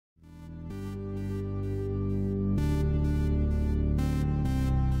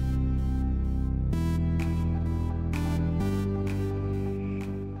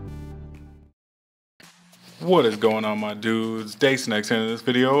What is going on, my dudes? DaySniping. In this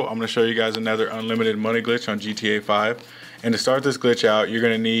video, I'm going to show you guys another unlimited money glitch on GTA 5. And to start this glitch out, you're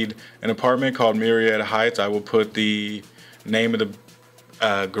going to need an apartment called Myriad Heights. I will put the name of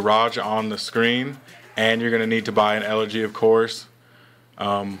the garage on the screen. And you're going to need to buy an elegy, of course.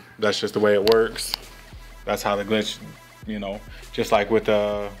 That's just the way it works. That's how the glitch, you know, just like with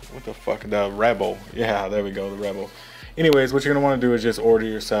the Rebel. Yeah, there we go, the Rebel. Anyways, what you're going to want to do is just order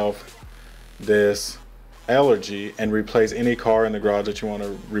yourself this elegy and replace any car in the garage that you want to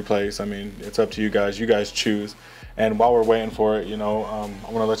replace. I mean, it's up to you guys choose. And while we're waiting for it, you know,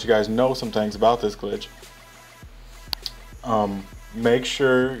 I want to let you guys know some things about this glitch. Make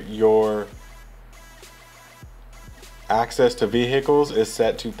sure your access to vehicles is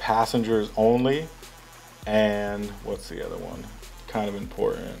set to passengers only. And what's the other one? Kind of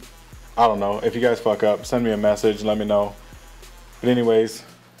important. I don't know. If you guys fuck up, send me a message, let me know. But anyways,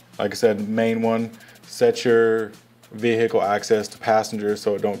 like I said, main one, set your vehicle access to passengers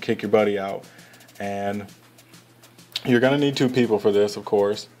so it don't kick your buddy out. And you're gonna need 2 people for this, of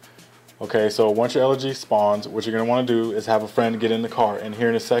course. Okay, so once your elegy spawns, what you're gonna wanna do is have a friend get in the car. And here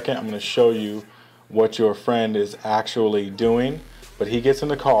in a second, I'm gonna show you what your friend is actually doing. But he gets in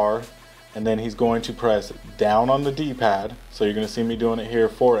the car, and then he's going to press down on the D-pad. So you're gonna see me doing it here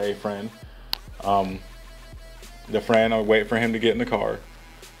for a friend. The friend, I'll wait for him to get in the car.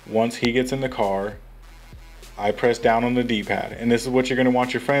 Once he gets in the car, I press down on the D-pad. And this is what you're gonna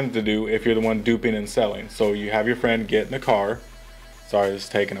want your friend to do if you're the one duping and selling. So you have your friend get in the car. Sorry, this is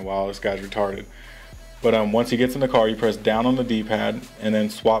taking a while, this guy's retarded. But once he gets in the car, you press down on the D-pad and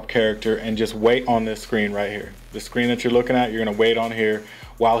then swap character and just wait on this screen right here. The screen that you're looking at, you're gonna wait on here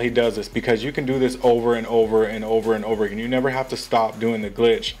while he does this, because you can do this over and over and over and over again. You never have to stop doing the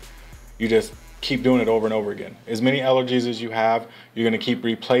glitch. You just keep doing it over and over again. As many elegies as you have, you're gonna keep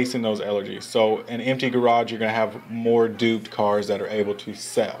replacing those elegies. So an empty garage, you're gonna have more duped cars that are able to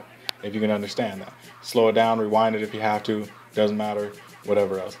sell, if you can understand that. Slow it down, rewind it if you have to, doesn't matter,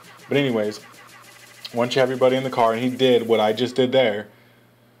 whatever else. But anyways, once you have your buddy in the car, and he did what I just did there,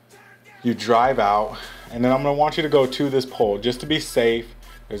 you drive out, and then I'm gonna want you to go to this pole, just to be safe.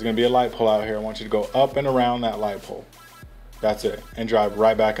 There's gonna be a light pole out here. I want you to go up and around that light pole. That's it, and drive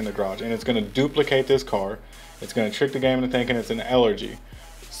right back in the garage. And it's gonna duplicate this car. It's gonna trick the game into thinking it's an elegy.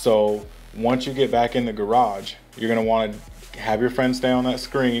 So once you get back in the garage, you're gonna wanna have your friend stay on that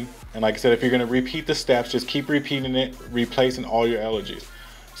screen. And like I said, if you're gonna repeat the steps, just keep repeating it, replacing all your elegies.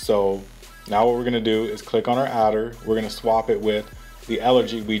 So now what we're gonna do is click on our adder. We're gonna swap it with the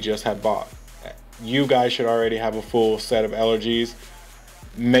elegy we just had bought. You guys should already have a full set of elegies.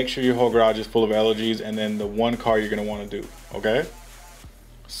 Make sure your whole garage is full of elegies, and then the one car you're gonna wanna do, okay?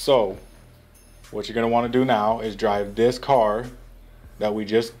 So what you're gonna wanna do now is drive this car that we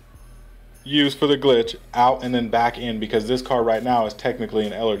just used for the glitch out and then back in, because this car right now is technically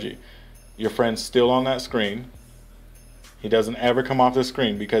an elegy. Your friend's still on that screen. He doesn't ever come off the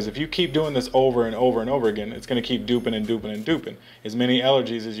screen, because if you keep doing this over and over and over again, it's gonna keep duping and duping and duping as many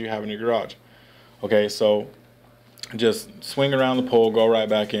elegies as you have in your garage. Okay, so just swing around the pole, go right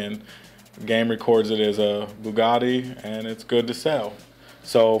back in. The game records it as a Bugatti, and it's good to sell.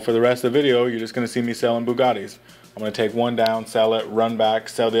 So for the rest of the video, you're just gonna see me selling Bugattis. I'm gonna take one down, sell it, run back,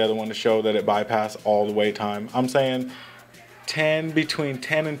 sell the other one to show that it bypassed all the wait time. I'm saying between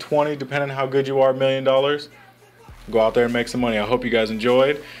 10 and 20, depending on how good you are, $1 million. Go out there and make some money. I hope you guys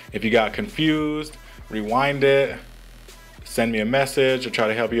enjoyed. If you got confused, rewind it, send me a message. I'll try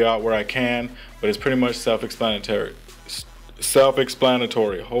to help you out where I can, but it's pretty much self-explanatory.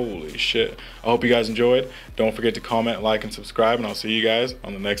 Holy shit. I hope you guys enjoyed. Don't forget to comment, like, and subscribe, and I'll see you guys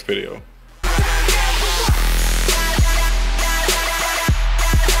on the next video.